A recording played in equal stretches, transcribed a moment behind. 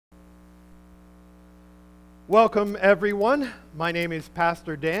Welcome, everyone. My name is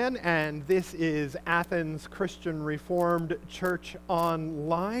Pastor Dan, and this is Athens Christian Reformed Church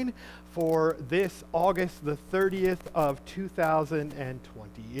Online for this August the 30th of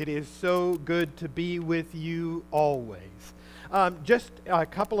 2020. It is so good to be with you always. Just a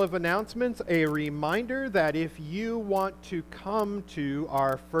couple of announcements. A reminder that if you want to come to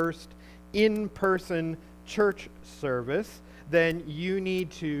our first in-person church service, then you need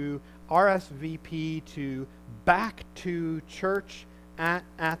to RSVP to back to church at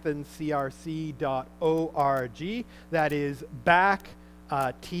athenscrc.org. That is back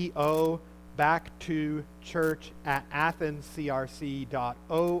to church at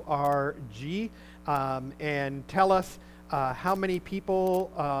athenscrc.org, and tell us how many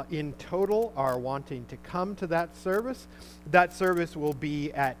people in total are wanting to come to that service. That service will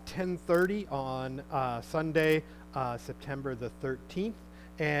be at 10:30 on Sunday, September the 13th.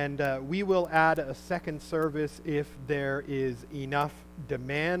 And we will add a second service if there is enough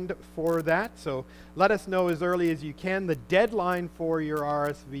demand for that. So let us know as early as you can. The deadline for your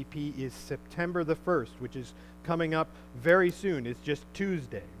RSVP is September the 1st, which is coming up very soon. It's just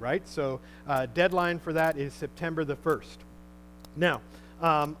Tuesday, right? So deadline for that is September the 1st. Now,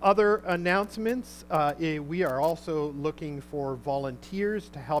 other announcements, we are also looking for volunteers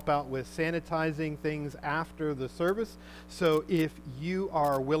to help out with sanitizing things after the service. So if you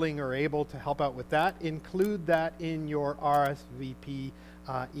are willing or able to help out with that, include that in your RSVP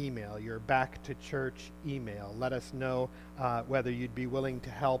email, your back to church email. Let us know whether you'd be willing to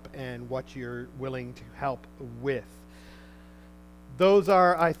help and what you're willing to help with. Those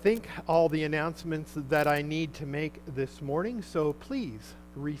are, I think, all the announcements that I need to make this morning, so please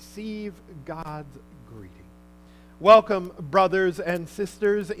receive God's greeting. Welcome, brothers and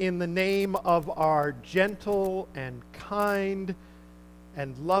sisters, in the name of our gentle and kind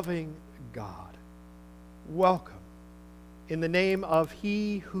and loving God. Welcome in the name of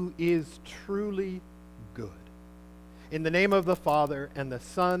He who is truly good. In the name of the Father, and the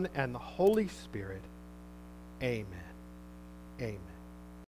Son, and the Holy Spirit, amen. Amen.